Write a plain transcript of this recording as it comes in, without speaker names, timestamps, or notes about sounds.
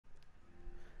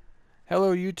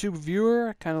Hello YouTube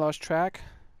viewer, kind of lost track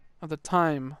of the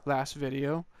time last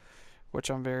video,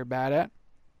 which I'm very bad at.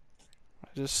 I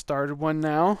just started one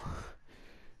now.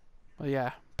 But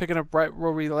yeah, picking up right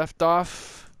where we left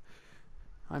off.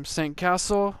 I'm Saint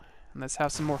Castle, and let's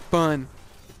have some more fun.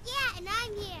 Yeah, and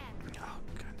I'm here. Oh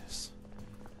goodness.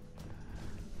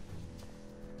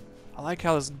 I like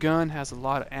how this gun has a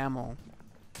lot of ammo.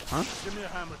 Huh? Give me a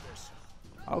hand with this.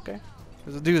 Okay,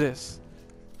 let's do this.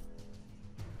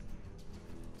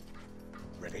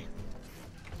 Ready?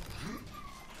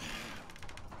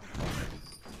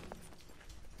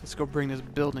 Let's go bring this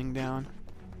building down.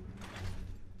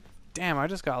 Damn, I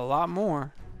just got a lot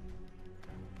more.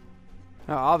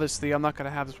 Now, obviously, I'm not going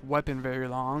to have this weapon very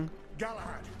long.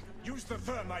 Galahad, use the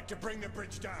thermite to bring the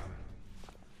bridge down.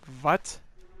 What?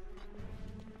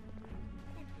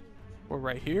 We're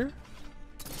right here?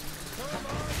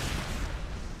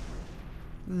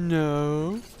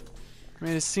 No.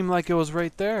 Made it seem like it was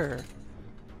right there.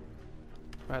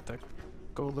 I have to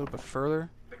go a little bit further.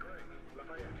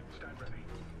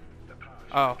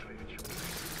 Oh.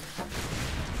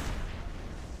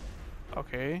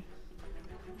 Okay.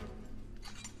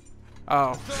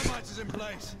 Oh. Thermite is in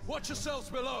place. Watch yourselves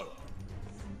below.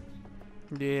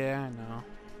 Yeah, I know.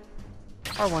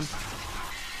 R1.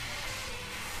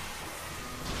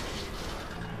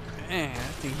 Man,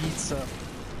 that thing heats up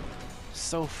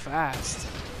so fast.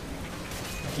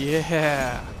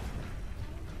 Yeah.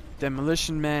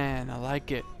 Demolition Man, I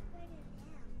like it.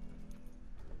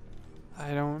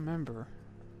 I don't remember.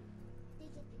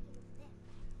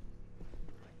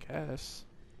 I guess.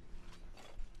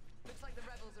 Looks like the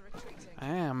rebels are retreating. I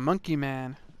am Monkey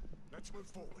Man. Let's move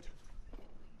forward.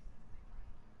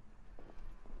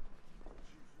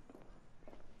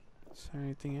 Is there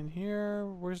anything in here?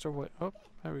 Where's the what? Oh,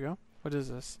 there we go. What is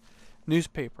this?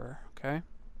 Newspaper. Okay.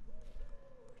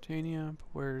 Britannia,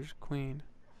 where's Queen?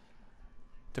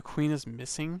 The Queen is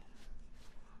missing.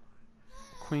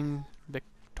 Queen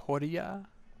Victoria.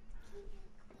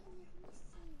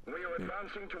 We are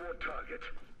advancing toward target.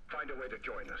 Find a way to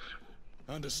join us.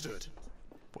 Understood.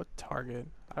 What target?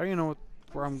 I don't even know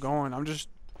where I'm going. I'm just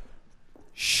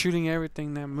shooting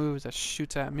everything that moves that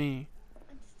shoots at me.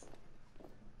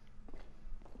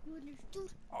 You understood?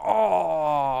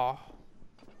 Oh!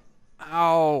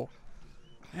 Ow!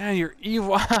 Man, you're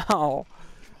evil! Ow!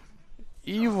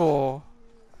 Evil!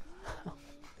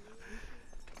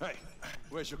 Hey,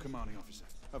 where's your commanding officer?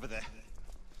 Over there.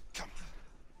 Come.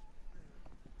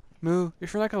 Moo,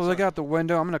 if you're not gonna look out the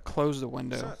window, I'm gonna close the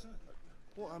window. Sir,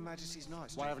 what Her Majesty's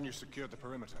Knights Why do? haven't you secured the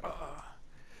perimeter?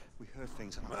 We heard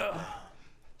things on our way.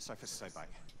 So for stay back.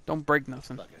 Don't break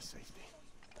nothing. Bugger safety.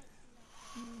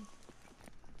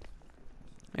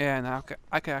 Yeah, now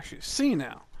I can actually see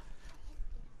now.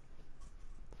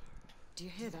 Do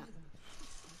you hear that?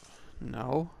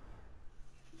 No.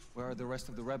 Where are the rest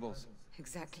of the rebels?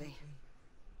 Exactly.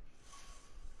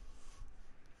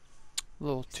 A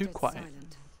little too Dead quiet.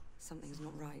 silent. Something's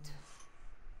not right.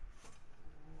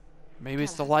 Maybe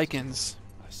it's the lichens.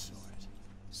 I saw it.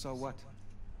 So what?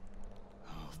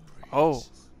 Half-breeds. Oh.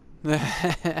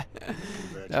 That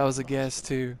was a guess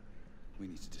too. We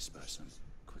need to disperse them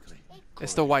quickly.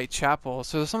 It's the Whitechapel.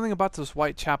 So there's something about this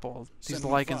Whitechapel these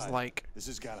Sentinel lichens 5. like. This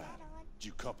is Galahad. Do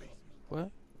you copy? What?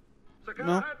 So No.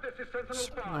 Galahad, this is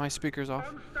Sentinel 5. My speaker's off.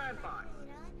 On standby.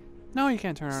 No, you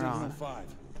can't turn it Sentinel on.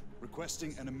 5.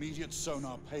 Requesting an immediate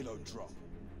sonar payload drop.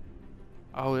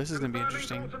 Oh, this is gonna be Confirming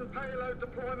interesting. course and payload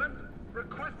deployment.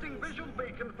 Requesting visual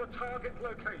beacon for target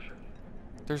location.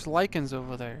 There's lichens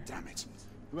over there. Damn it.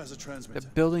 Who has a The transmitter?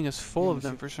 building is full of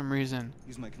them for some reason.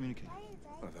 Use my communicator.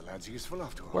 Well, the lad's useful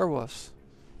after all. Werewolves.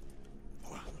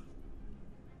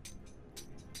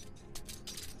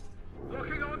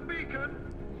 Locking on beacon.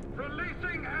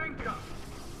 Releasing anchor.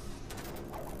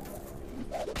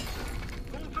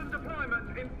 Fulton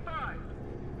deployment in 5,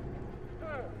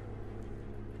 4,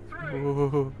 3,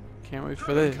 Ooh, can't wait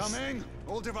for this. Coming.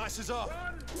 All devices off.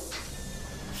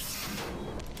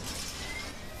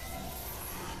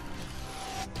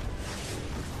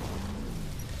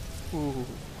 1. Ooh.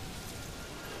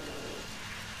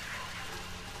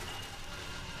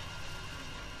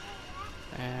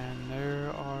 And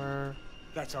there are...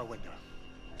 That's our window.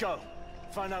 Go.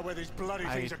 Find out where these bloody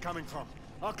I things are coming from.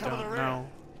 I'll cover the don't rear. know.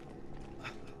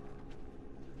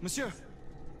 Monsieur,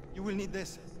 you will need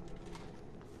this.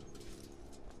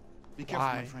 Be careful,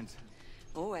 Why? my friends.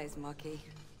 Always mucky.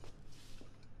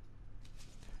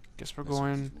 Guess we're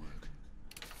going...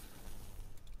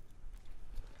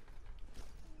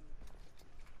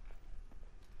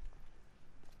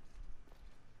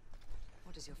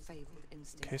 What is your favorite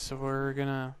instinct? Okay, so we're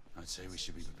gonna I'd say we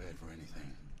should be prepared for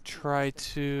anything. try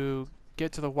to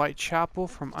get to the Whitechapel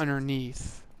from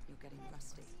underneath. You're getting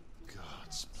rusty.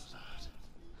 God's blood.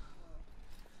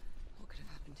 What could have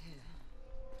happened here?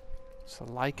 It's the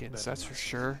lichens, that's for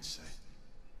sure.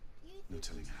 No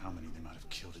telling how many they might have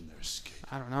killed in their escape.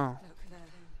 I don't know. Look there.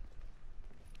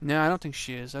 No, I don't think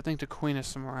she is. I think the queen is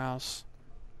somewhere else.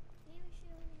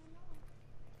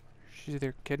 She's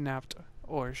either kidnapped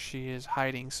or she is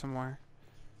hiding somewhere.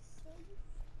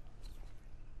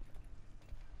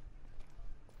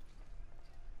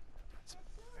 It's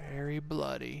very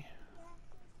bloody.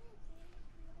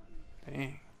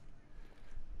 Dang.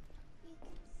 You can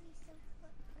see some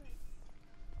footprints.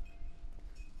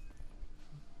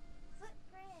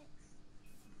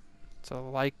 It's a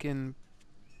lichen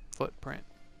footprint.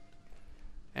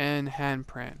 And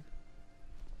handprint.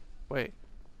 Wait,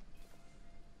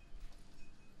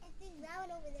 I think that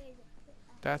one over there is a foot.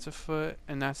 that's a foot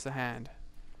and that's the hand.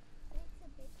 That's a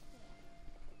big hand.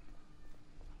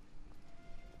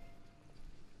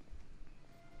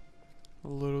 A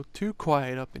little too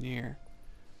quiet up in here.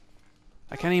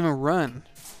 I can't even run.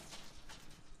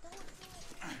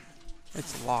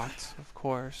 It's locked, of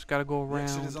course. Gotta go The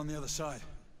exit is around. on the other side.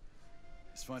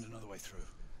 Let's find another way through.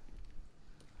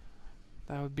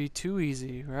 That would be too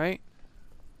easy, right?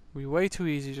 Would be way too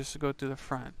easy just to go through the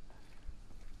front.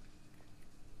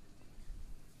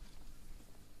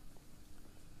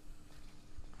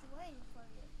 It's waiting for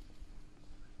you.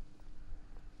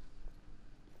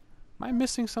 Am I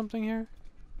missing something here?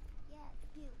 Yeah,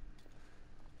 you.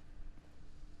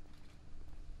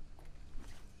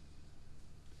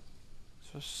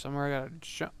 So somewhere I gotta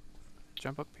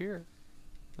jump up here.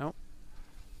 Nope.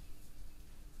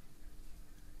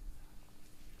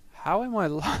 How am I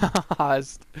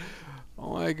lost?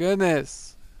 Oh my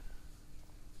goodness.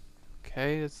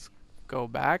 Okay, let's go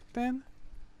back then.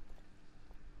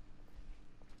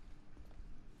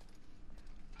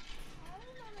 I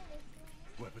remember this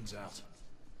one. Weapons out.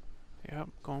 Yep,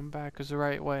 going back is the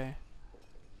right way.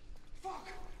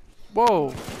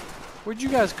 Whoa! Where'd you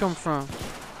guys come from?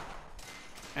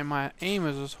 And my aim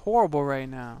is just horrible right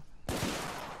now.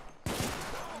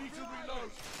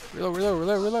 Reload, reload,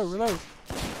 reload, reload, reload.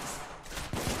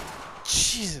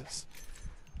 Jesus.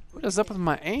 What is up with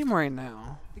my aim right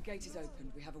now? The gate is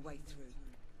open. We have a way through.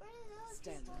 Where did those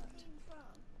Stay people alert. came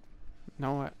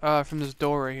from? No, from this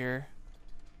door right here.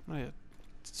 I'm gonna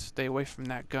stay away from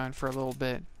that gun for a little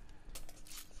bit.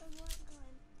 From what gun?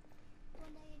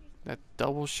 One that you just... That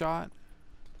double shot.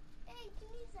 Hey, you can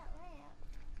use that lamp.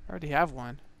 I already have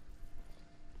one.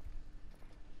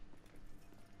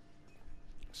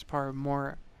 There's probably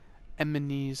more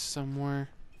enemies somewhere.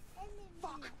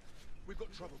 Fuck! We've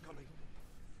got trouble coming.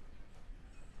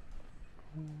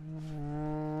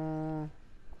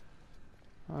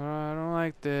 I don't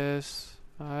like this.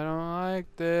 I don't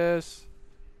like this.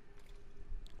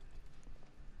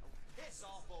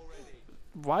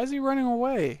 Why is he running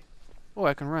away? Oh,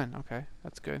 I can run. Okay,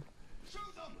 that's good.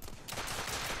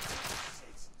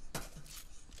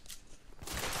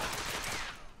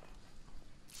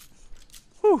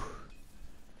 Whew.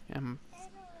 And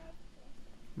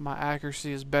my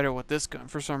accuracy is better with this gun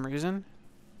for some reason.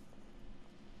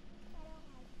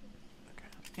 Okay,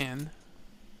 in.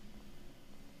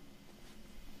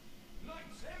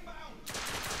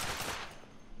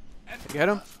 They get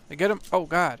him? They get him? Oh,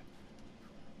 God.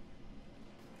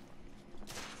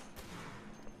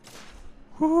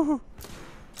 Whoo!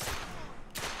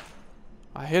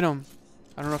 I hit him.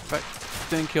 I don't know if I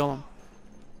didn't kill him.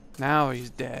 Now he's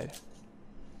dead.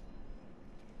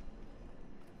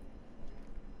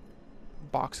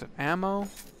 Box of ammo. I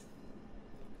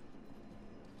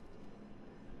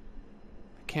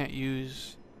can't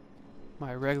use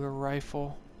my regular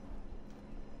rifle.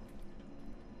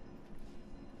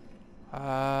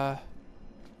 Up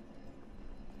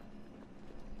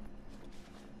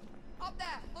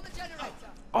there, on the generator.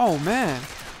 Oh man.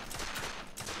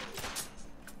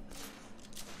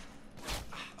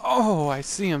 Oh, I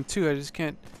see him too. I just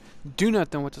can't do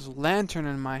nothing with this lantern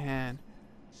in my hand.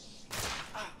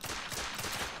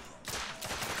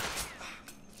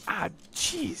 Ah,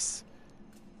 jeez.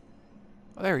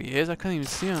 Oh, there he is. I couldn't even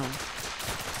see him.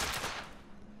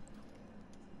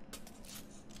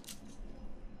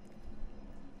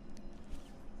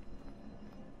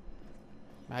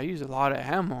 I use a lot of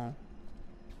ammo.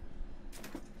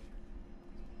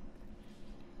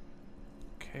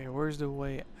 Okay, where's the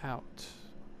way out?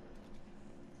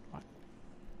 What?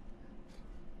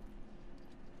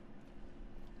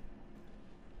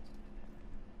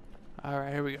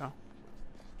 Alright, here we go.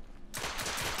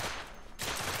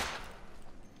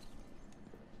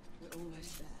 We're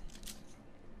almost there.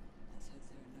 Let's hope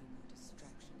there are no more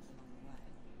distractions along the way.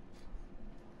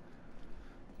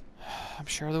 I'm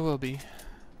sure there will be.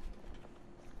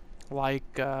 Like,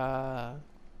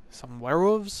 some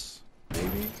werewolves, maybe?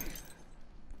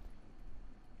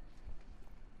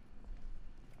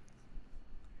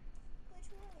 Which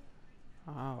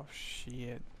way? Oh,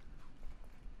 shit.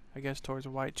 I guess towards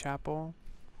Whitechapel.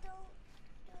 Don't.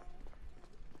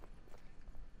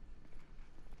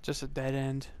 Just a dead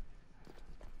end.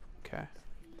 Okay.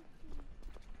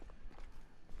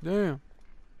 Damn.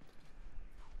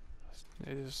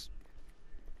 They just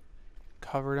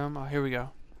covered them. Oh, here we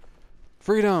go.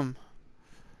 Freedom!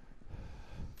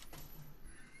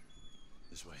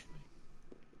 This way.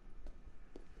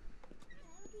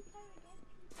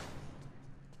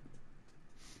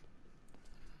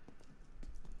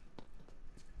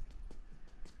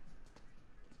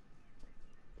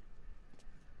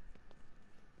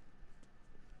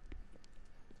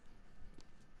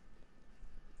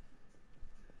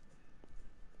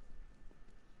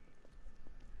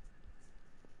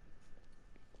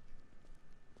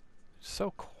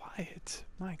 So quiet.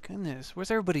 My goodness. Where's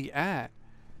everybody at?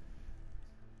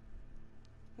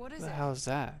 What What is the it? hell is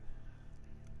that?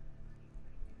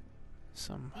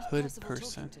 Some Who's hooded Percival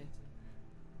person. talking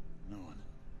to? No one.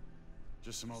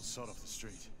 Just some old sod off the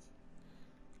street.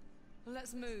 Well,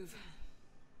 let's move.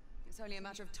 It's only a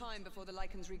matter of time before the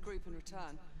Lycans regroup and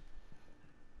return.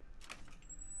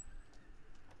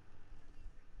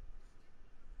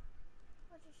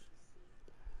 What does she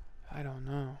see? I don't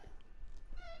know.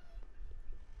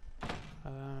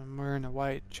 We're in the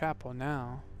Whitechapel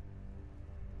now.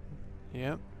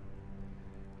 Yep.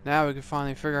 Now we can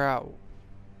finally figure out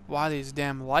why these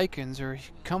damn Lycans are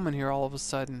coming here all of a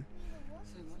sudden.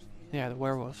 So much for Yeah, the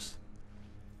werewolves.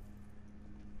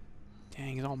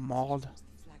 Dang, he's all mauled. the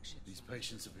flagship. These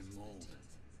patients have been mauled.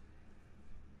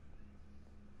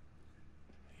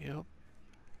 Yep.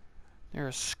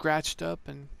 They're scratched up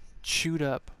and chewed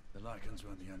up. The Lycans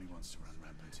weren't the only ones to run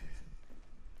rampant here.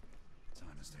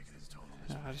 Time has taken its toll on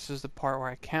this This is the part where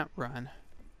I can't run.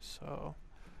 So,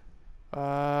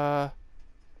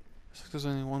 looks like there's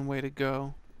only one way to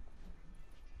go.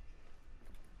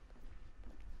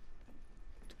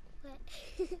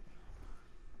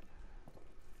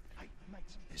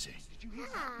 Is he?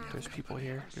 There's people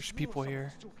here. There's people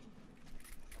here.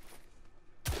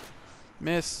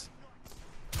 Miss.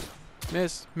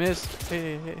 Miss. Miss.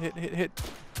 Hit.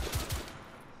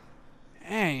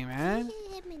 Hey, man.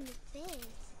 Hit him in the face.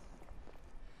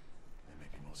 There may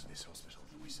be more to this hospital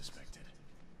than we suspected.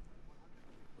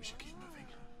 We should keep moving.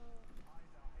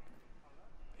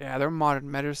 Yeah, their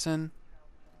modern medicine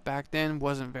back then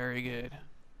wasn't very good.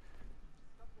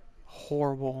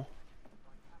 Horrible.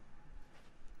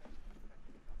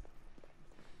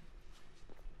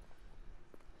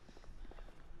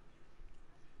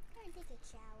 I'm gonna take a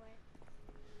shower.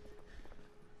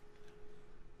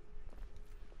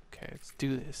 Okay, let's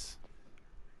do this.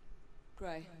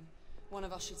 Gray, one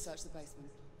of us should search the basement.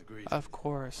 Agreed. Of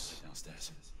course.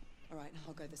 Downstairs. All right,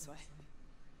 I'll go this way.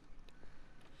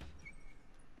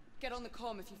 Get on the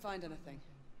comm if you find anything.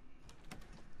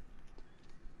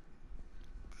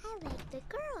 I like the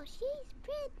girl. She's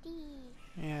pretty.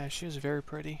 Yeah, she was very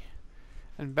pretty.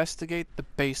 Investigate the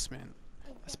basement.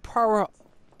 That's probably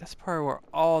where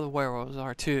all the werewolves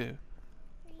are too.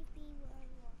 Creepy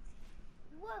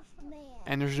werewolf. Wolfman.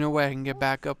 And there's no way I can get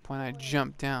back up when I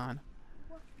jump down.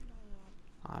 Wolfman.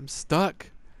 I'm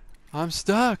stuck. I'm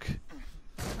stuck.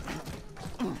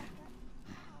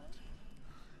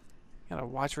 Gotta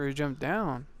watch where you jump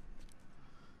down.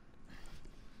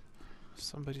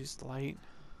 Somebody's light.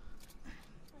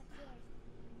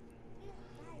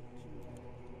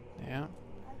 Yeah.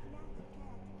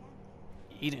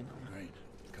 Eating them. Great.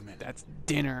 Come in. That's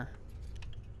dinner.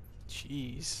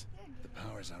 Jeez. The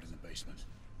power's out in the basement.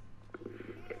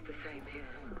 It's the same here.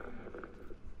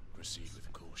 Proceed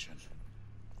with caution.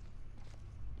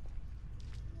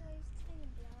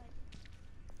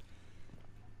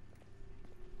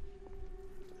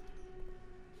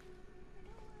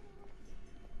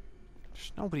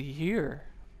 There's nobody here.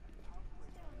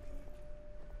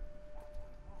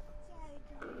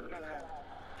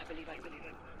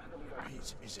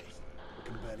 Pete, is he? I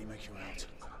can barely make you out.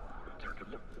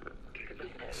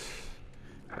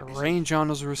 The range on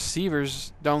those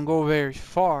receivers don't go very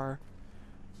far,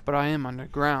 but I am on the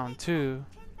ground too,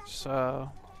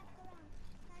 so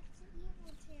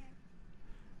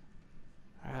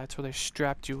that's where they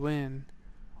strapped you in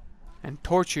and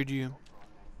tortured you.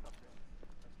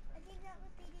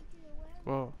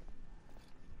 Whoa.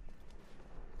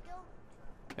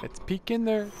 Let's peek in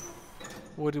there.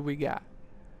 What do we got?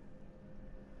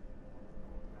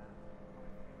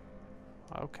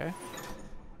 Okay.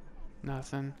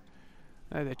 Nothing.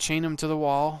 They chained him to the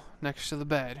wall next to the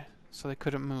bed so they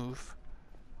couldn't move.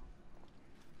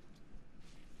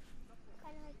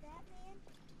 Kind of like that, man.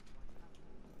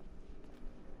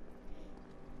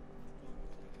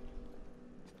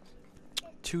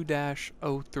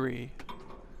 2-03.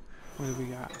 What do we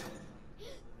got?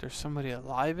 There's somebody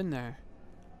alive in there.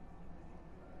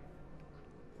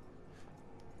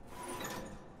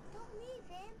 Don't leave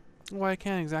him. Well, I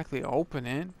can't exactly open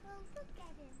it. Well, look at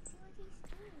him. See what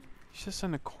he's doing. He's just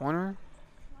in the corner.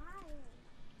 Crying.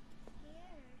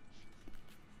 Scared.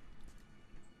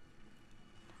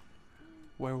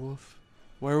 Werewolf.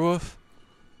 Werewolf.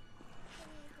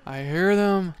 I hear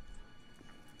them.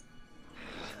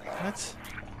 What?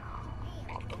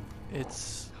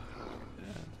 It's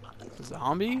a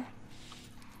zombie?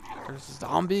 There's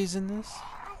zombies in this? I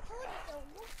told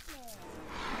you the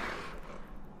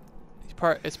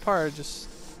wolfman. It's part of just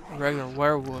a regular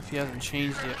werewolf. He hasn't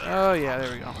changed yet. Oh yeah,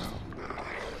 there we go.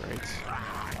 Great.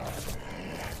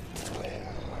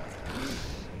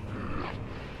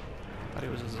 Thought he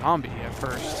was a zombie at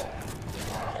first.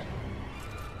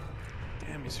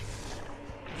 Damn, he's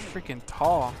freaking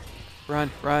tall. Run,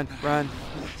 run, run.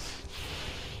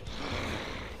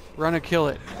 Run or kill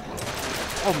it.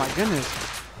 Oh my goodness.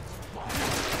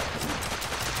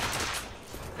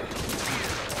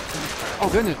 Oh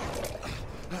goodness.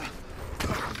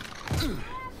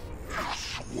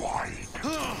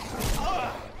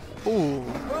 Ooh.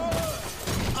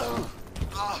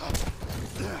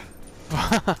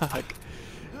 Fuck.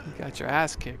 You got your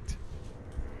ass kicked.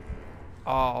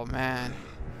 Oh man.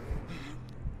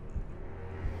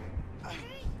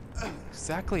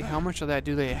 Exactly how much of that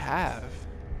do they have?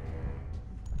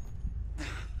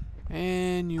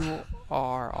 And you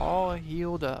are all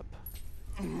healed up.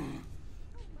 He's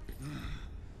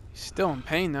still in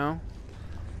pain though.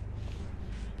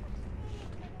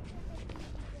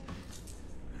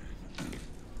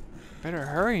 Better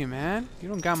hurry, man. You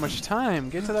don't got much time.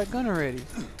 Get to that gun already.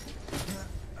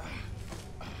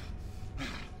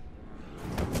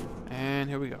 And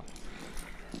here we go.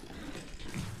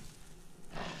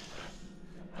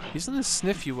 He's gonna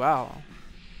sniff you out.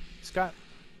 He's got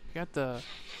the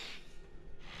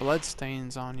blood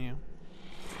stains on you.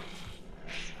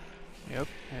 Yep,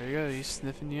 there you go. He's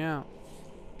sniffing you out.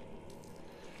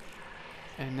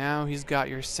 And now he's got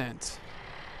your scent.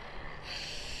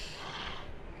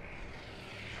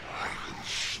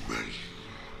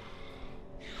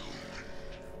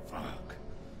 I like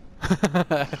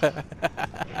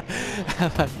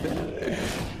that.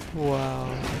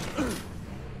 Wow.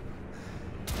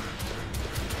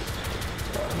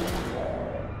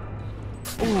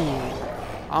 Ooh,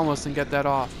 I almost didn't get that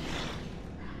off.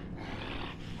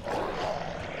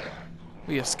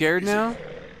 Are you scared now?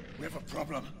 We have a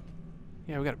problem.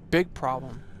 Yeah, we got a big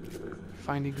problem.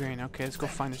 Finding grain. Okay, let's go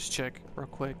find this chick real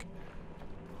quick.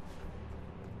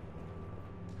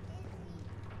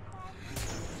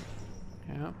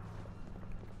 Yep.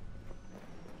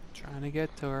 Trying to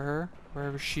get to her,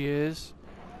 wherever she is.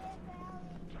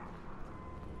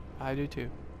 I do too.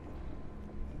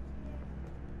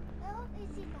 Well,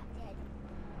 is he not dead?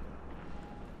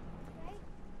 Right?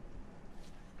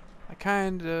 I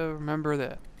kind of remember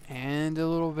the end a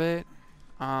little bit.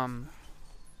 I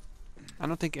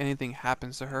don't think anything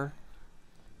happens to her.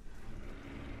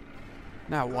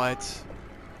 Now what?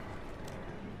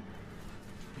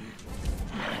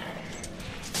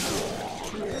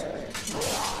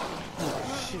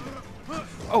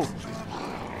 Oh!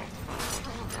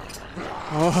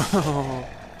 Oh!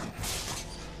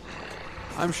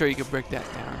 I'm sure you could break that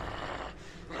down.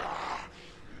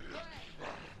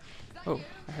 Oh,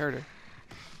 I heard her.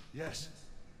 Yes,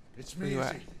 it's Where me, you Izzy.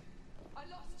 at? I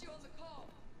lost you on the call.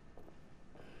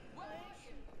 Where are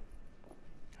you?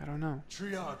 I don't know.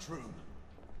 Triage room.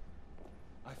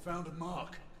 I found a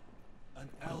mark. An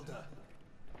elder.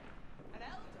 An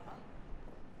elder?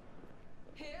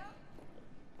 Here?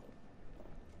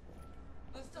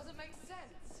 This doesn't make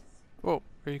sense. Whoa,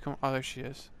 where you come? Oh, there she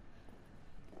is.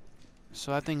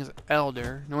 So that thing is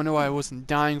elder. No wonder why I wasn't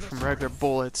dying from regular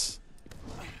bullets.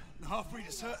 The half-breed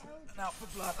is hurt and out for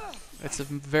blood.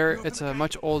 It's a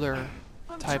much older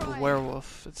type of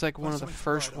werewolf. It's like one of the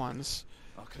first ones.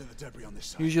 I'll clear the debris on this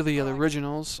side. Usually the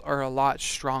originals are a lot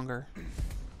stronger.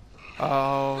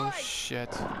 Oh shit.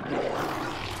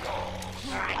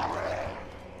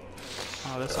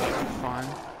 Oh, this will be fun.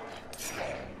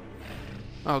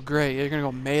 Oh great, you're gonna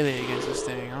go melee against this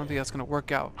thing. I don't think that's gonna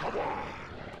work out.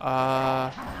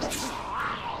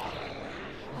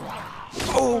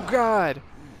 Oh god!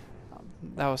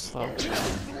 That was slow.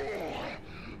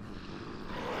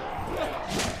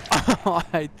 Oh,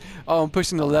 I'm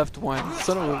pushing the left one.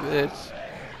 Son of a bitch.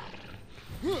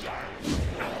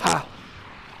 Ha!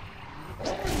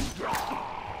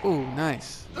 Ooh,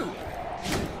 nice.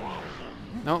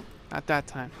 Nope, not that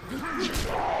time.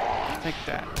 Take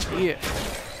that. Yeah.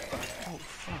 Oh,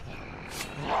 fuck.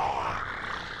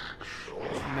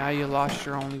 Now you lost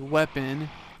your only weapon.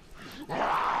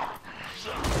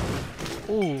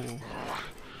 Ooh.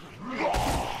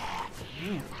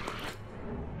 Damn.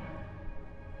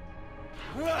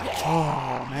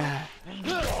 Oh, man.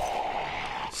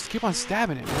 Just keep on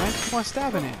stabbing it, man. Keep on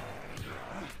stabbing it.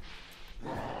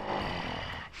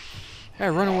 Hey,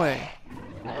 run away.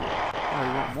 Oh,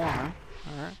 you want more, huh?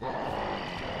 Alright.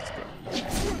 Let's go.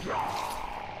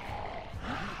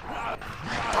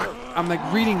 I'm like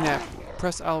reading that.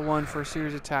 Press L1 for a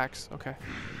series of attacks. Okay.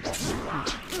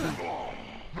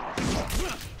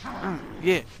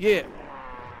 Yeah, yeah.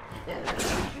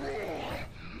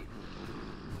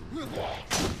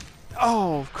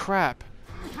 Oh, crap.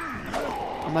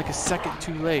 I'm like a second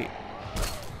too late.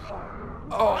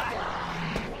 Oh.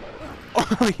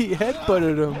 Oh, he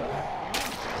headbutted him.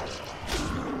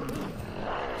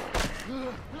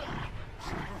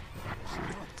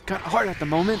 It's kind of hard at the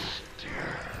moment.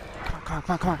 Come on,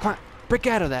 come on, come on, come on. Break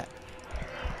out of that.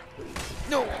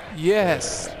 No.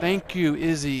 Yes. Thank you,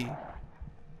 Izzy.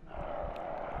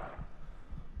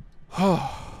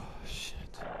 Oh, shit.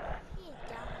 He is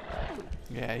dying.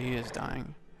 Yeah, he is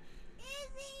dying.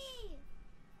 Izzy!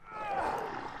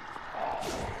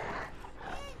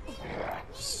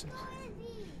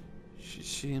 She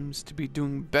seems to be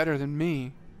doing better than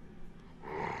me.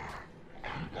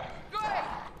 Gray!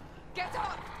 Get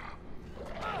up!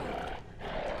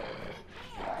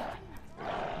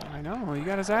 I know, he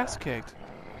got his ass kicked.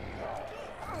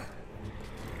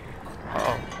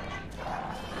 Uh-oh.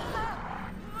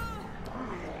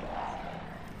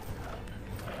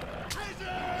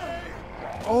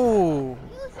 Oh!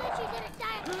 You said she didn't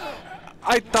die again.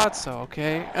 I thought so,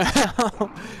 okay?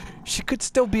 She could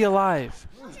still be alive.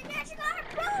 She got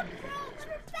her bone from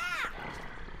her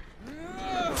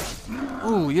back.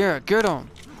 Ooh, yeah, get him.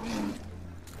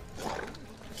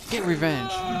 Get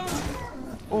revenge.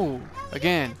 Ooh,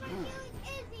 again.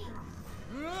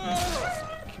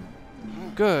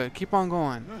 Good, keep on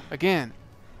going. Again.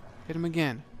 Hit him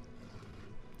again.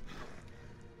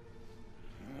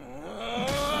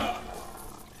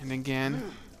 And again.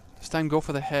 This time go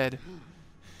for the head.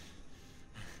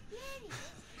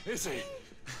 Izzy!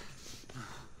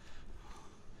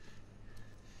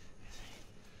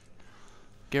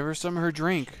 Give her some of her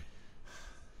drink.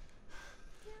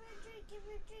 Give her a drink, give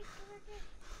her a drink, give her a drink.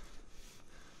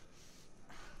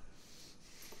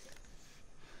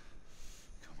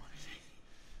 Come on, Izzy.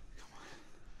 Come on.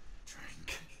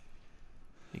 Drink.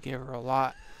 He gave her a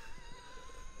lot.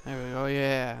 There we go,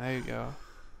 yeah, there you go.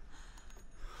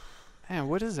 Man,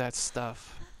 what is that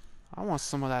stuff? I want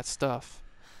some of that stuff.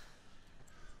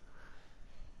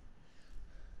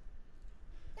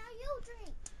 Now you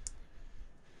drink.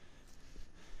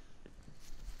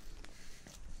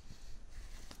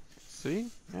 See?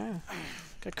 Yeah.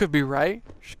 That could be right.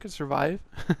 She could survive.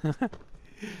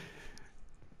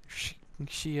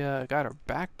 she got her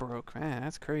back broke. Man,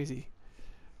 that's crazy.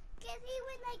 Because he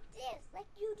went like this, like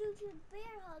you do to a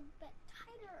bear hug, but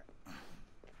tighter.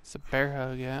 It's a bear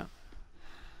hug, yeah.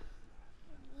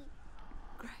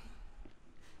 Gray,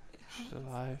 She's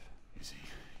alive. Izzy,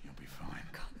 you'll be fine.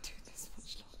 can't do this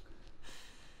much longer.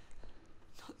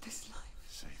 Not this life.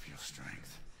 Save your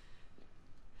strength.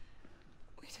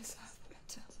 We deserve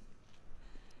better.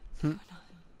 Hmm. You and I,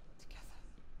 together.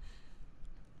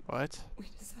 What? We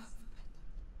deserve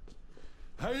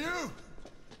Hey, you!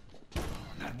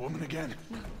 That woman again.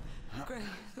 better. No, Gray,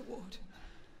 the ward.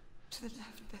 To the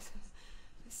left, there's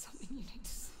something you need to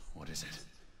see. What is it?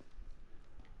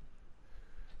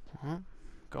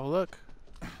 Go look.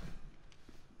 How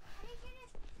did you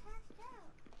just pass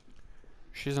out?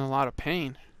 She's in a lot of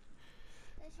pain.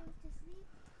 That she was asleep?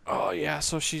 Oh yeah,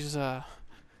 so she's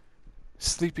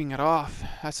sleeping it off.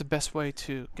 That's the best way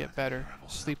to get better.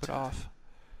 Sleep it off.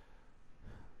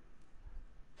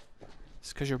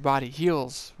 It's because your body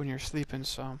heals when you're sleeping,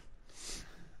 so. I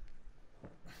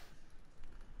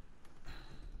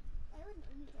wouldn't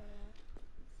eat that.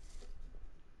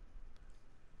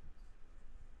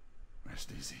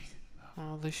 Rest easy.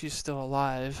 Well, at least she's still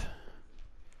alive.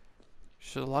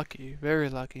 She's lucky, very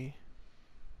lucky.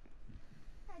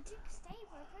 That drink stayed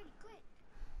for pretty quick.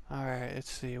 Alright, let's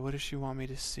see. What does she want me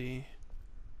to see?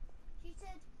 She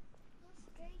said, go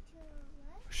straight to the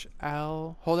left. Push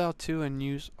L. Hold L2 and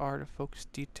use R to focus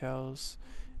details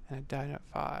and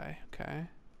identify. Okay.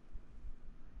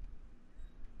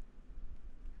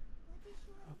 What did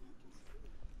she want me to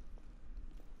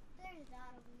see? There's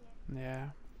that over here. Yeah,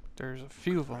 there's a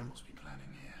few of them. Must be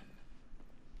planning here.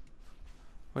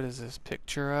 What is this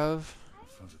picture of? A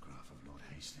photograph of Lord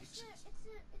Hastings. It's a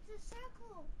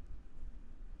circle.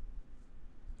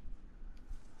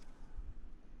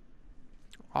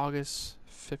 August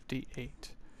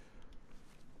 58.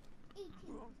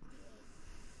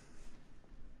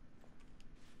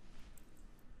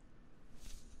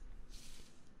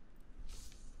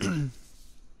 1858.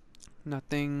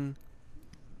 Nothing.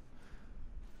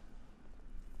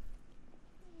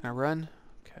 Can I run?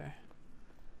 Okay.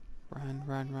 Run,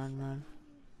 run, run, run.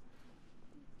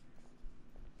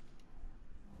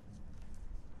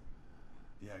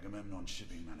 The Agamemnon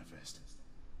shipping manifest.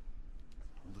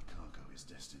 All the cargo is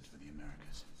destined for the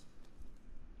Americas.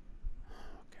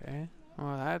 Okay.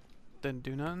 Well, that didn't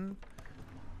do nothing.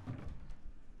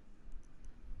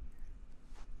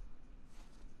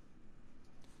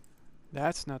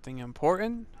 That's nothing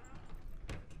important.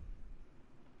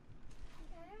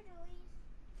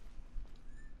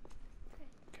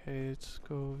 Okay, let's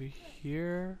go over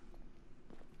here.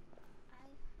 I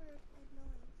heard a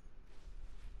noise.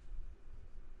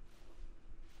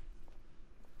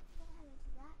 What happened to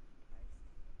that first?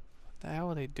 What the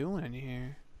hell are they doing in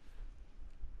here?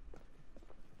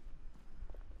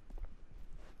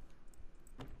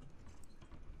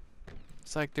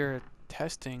 It's like they're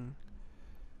testing.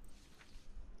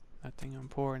 Nothing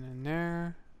important in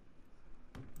there.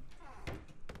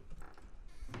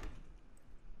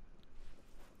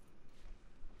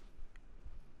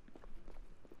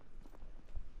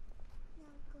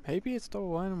 Maybe it's the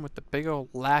one with the big old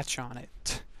latch on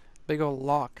it. Big old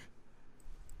lock.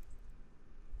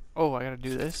 Oh, I gotta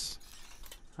do this.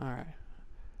 Alright.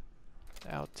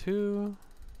 L2.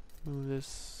 Move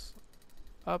this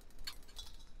up.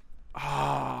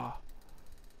 Ah.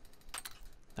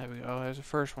 There we go. There's the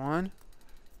first one.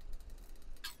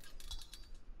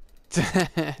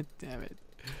 Damn it.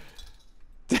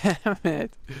 Damn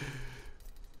it.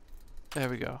 There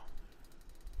we go.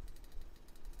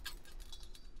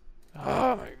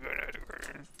 Oh my goodness.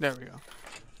 There we go.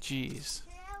 Jeez. Is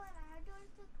that what our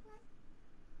doors look like?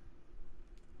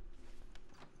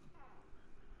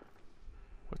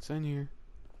 What's in here?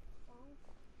 Oh.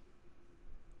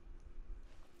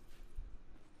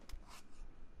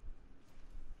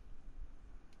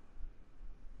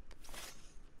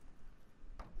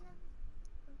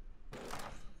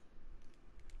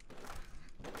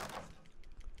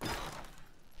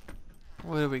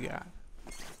 What do we got?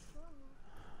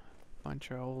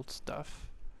 Bunch of old stuff.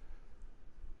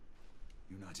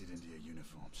 United India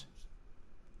uniforms.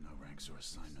 No ranks or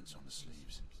assignments on the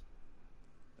sleeves.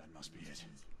 That must be it.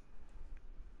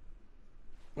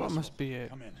 What must be it?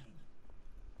 Come in.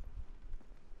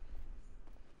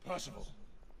 Percival.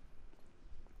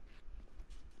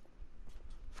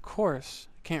 Of course.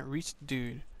 I can't reach the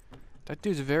dude. That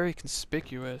dude's very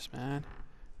conspicuous, man.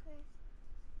 Chris.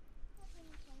 Open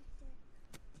the plastic.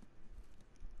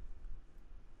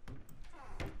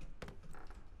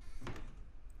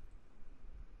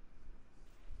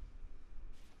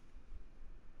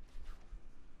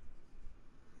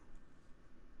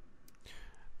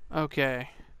 Okay.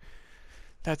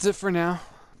 That's it for now.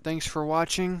 Thanks for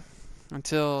watching.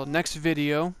 Until next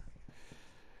video.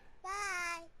 Bye.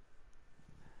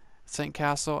 Saint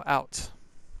Castle out.